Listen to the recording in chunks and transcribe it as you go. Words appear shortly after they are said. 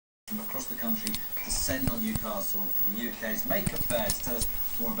from across the country descend on Newcastle for the UK's Makeup Fair. To tell us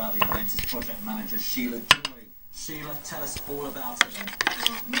more about the event is project manager Sheila Joy. Sheila, tell us all about it then.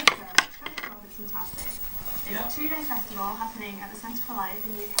 Makeup is fantastic. It's a two-day festival happening at the Centre for Life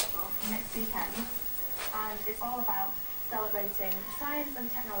in Newcastle next weekend, and it's all about celebrating science and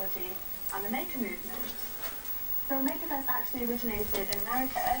technology and the maker movement. So Maker Fest actually originated in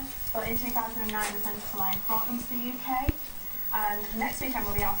America, but in 2009 the Centre for Life brought them to the UK, and next weekend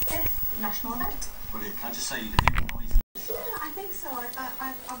will be our 5th national event. Brilliant. Can I just say you can hear the noise? Yeah, I think so.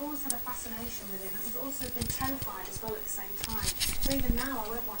 I've always had a fascination with it, and I've also been terrified as well at the same time. So even now I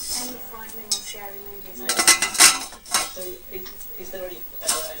won't watch any frightening or scary movies. Yeah. So is there any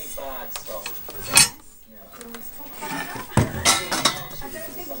bad stuff? Yes. Yeah. Do you want to talk about that? I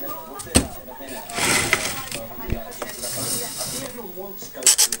don't think so. We'll do that in a minute. I think everyone wants to go to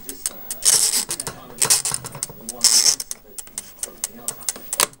this kind of we want something else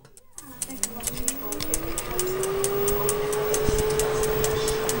happening. I think a lot of people give it closer.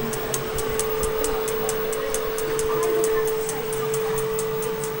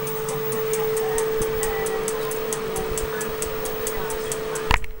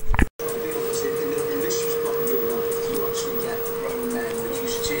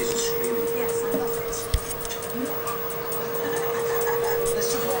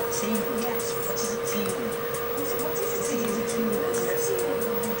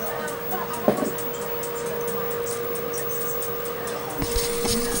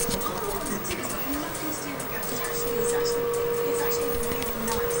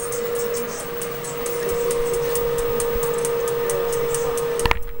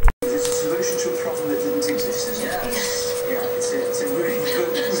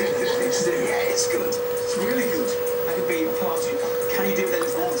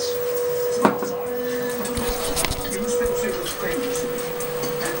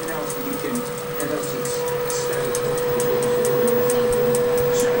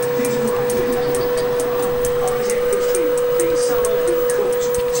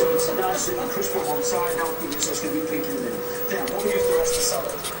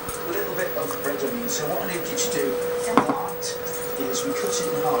 So what I need you to do from that is we cut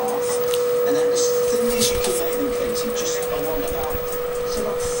it in half, and then as thin as you can make them, Katie, just I want about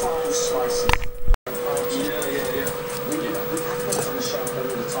 5 slices. Yeah. We've had those on the shelf all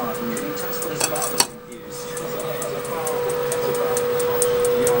the time. Can you tell us what it's about that we use?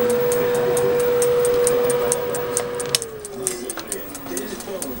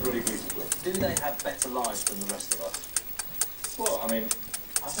 Do they have better lives than the rest of us? Well, I mean,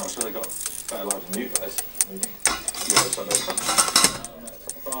 I'm not sure they got better lives than you guys. I mean,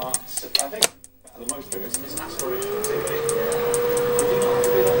 but I think the most of it is aspirational TV. Yeah. Would you not have to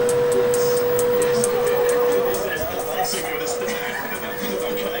do that? Yes. Yes. Okay.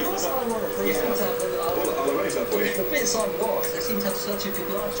 That's ironic. They seem to have, I'll raise that for you. the bits I've watched, they seem to have such a good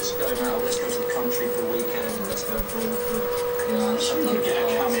life. Just going out, let's go to the country for a weekend, and let's go for you know, You get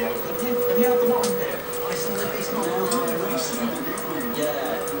a cameo. Have you had them on here? It's not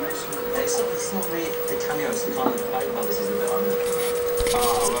it's not really the cameos, the kind of this is the bit I'm looking at. Oh,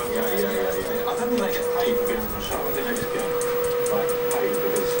 okay, yeah. I don't think they get paid for being on the show. I think they just get paid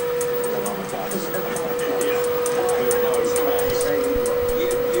because they're on the tax.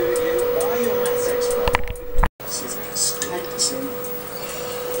 Why are you a maths expert? See if I can split this in.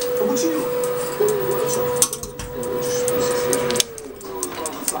 Would you?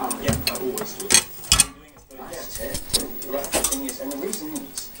 Yeah, I always do. That's it. The right thing is, and the reason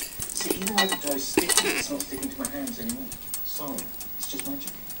is, see, even though the dough's sticky, it's not sticking to my hands anymore. Sorry, it's just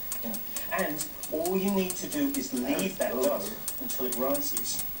magic. Yeah. And all you need to do is leave that dough until it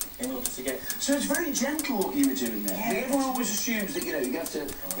rises in order to get. So it's very gentle what you were doing there. Yeah. Everyone always assumes that you have to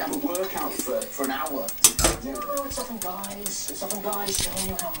have a workout for an hour. No, it's often guys showing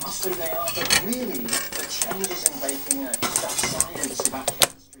you how muscly they are, but really, the changes in baking are about science, about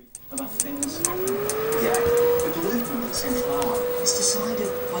chemistry, about things happening. Yeah. The gluten that's in flour is decided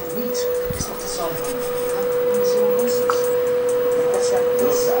by the wheat. It's not decided by the flour. It's all nonsense.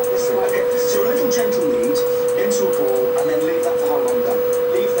 So a little gentle knead into a ball, and then leave that for how long then?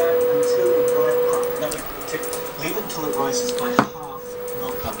 Leave that until it leave it until it rises by half,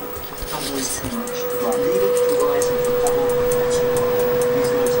 not double. Double is too much. Right. Leave it to rise until double, not too much.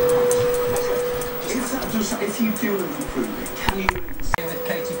 These loads of If you do improve it, can you do it? with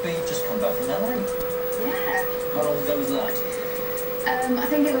Katie B just come back from LA. Yeah. How long ago was that? I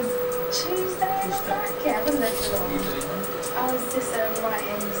think it was Tuesday. Yeah, I wasn't there for What are you long. doing now? I was just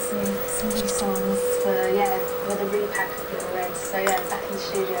writing some new songs for the repack of Little Red. So yeah, back in the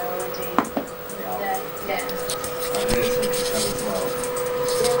studio already. Yeah. I did some as well.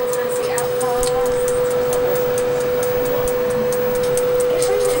 Yeah,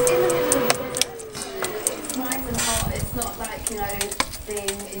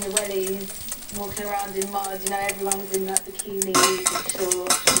 sure.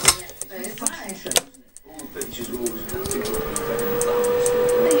 Yeah, so it's nice. All the pictures are always people very flowers.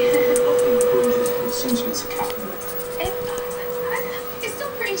 Nothing cruises. It seems to be a cat. It's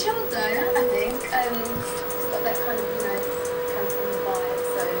still pretty chilled though, I think. It's got that kind of, you know, California vibe.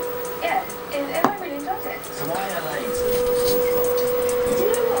 So yeah, I really enjoyed it. So why LA to Do you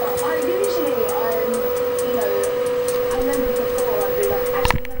know what? I usually, you know, I remember before I'd be like,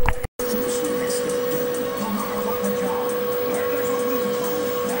 actually, no.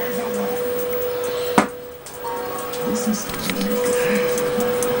 This is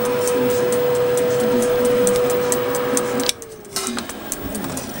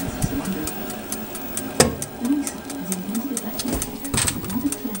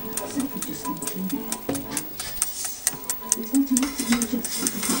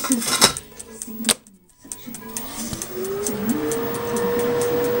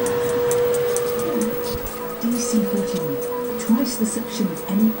twice the suction of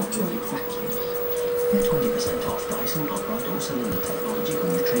any upright vacuum. Get 20% off Dyson upright or cylinder technology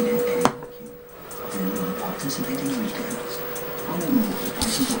when you trade in any vacuum of any other participating retailers. Find out more at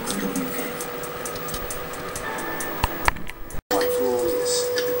dyson.co.uk. quite glorious?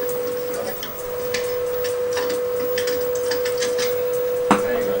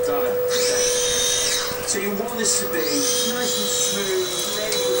 There you go, done it. So you want this to be nice and smooth,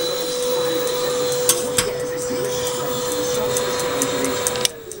 ready with a little smile, etc. What you get is this delicious blend, and the sauce is going to be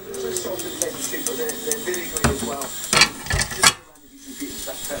there's salt and pepper too, but they're vinegary as well.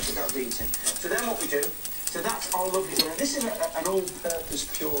 That's perfect, that'll be eaten. So then what we do, so that's our lovely dinner. This is an all-purpose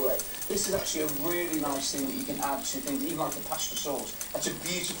puree. This is actually a really nice thing that you can add to things, even like a pasta sauce. That's a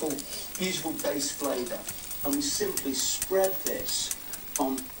beautiful, beautiful base flavour. And we simply spread this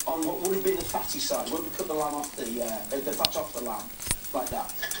on what would have been the fatty side, when we cut the lamb off the fat off the lamb, like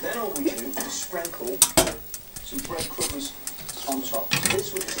that. Then all we do is sprinkle some breadcrumbs on top.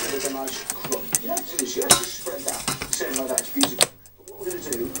 This would just give us a nice crumb. Yeah, do this, yeah, just spread that. Same like that, it's beautiful. But what we're going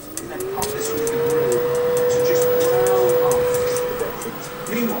to do is then pop this into the grill to just brown off the breadcrumbs.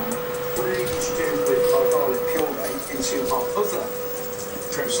 Meanwhile, what I need you to do with our garlic puree into our other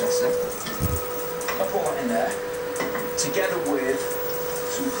processor. I put that in there, together with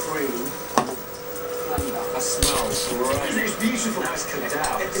some cream. That smells great. It's beautiful. That's cooked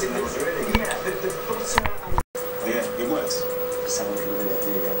out. It smells really good. Yeah, the butter and... Oh yeah, it works. Just have a look at it.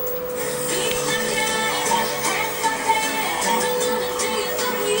 There you go.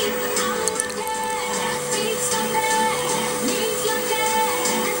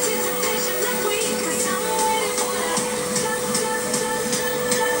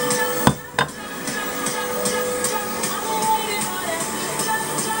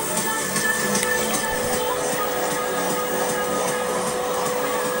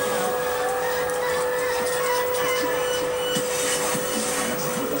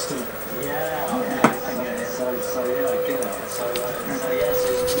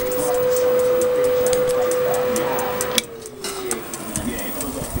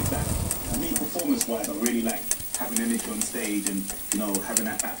 Performance-wise, I really like having energy on stage and, you know, having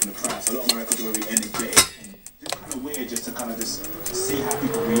that back from the crowd. So a lot of my records are very energetic. And it's kind of weird just to kind of just see how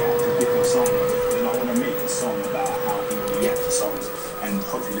people react to different songs. And I want to make a song about how people react to songs and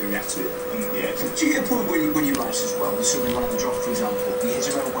hopefully they react to it. And yeah. Do you get a point when you write as well, with something like The Drop, for example, you hit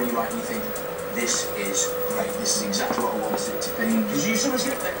a moment when you write and you think, this is great, this is exactly what I wanted it to be. Because you sometimes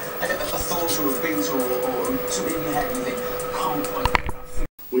get a thought or a beat or something in your head and you think, can't quite get that thing.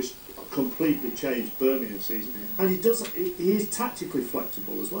 Which completely changed Birmingham season. And he is tactically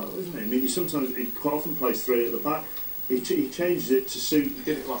flexible as well, isn't he? I mean, he quite often plays three at the back. He changes it to suit. He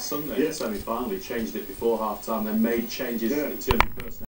did it last Sunday, yeah. in the semi-final. He changed it before half-time, then made changes in terms of personality.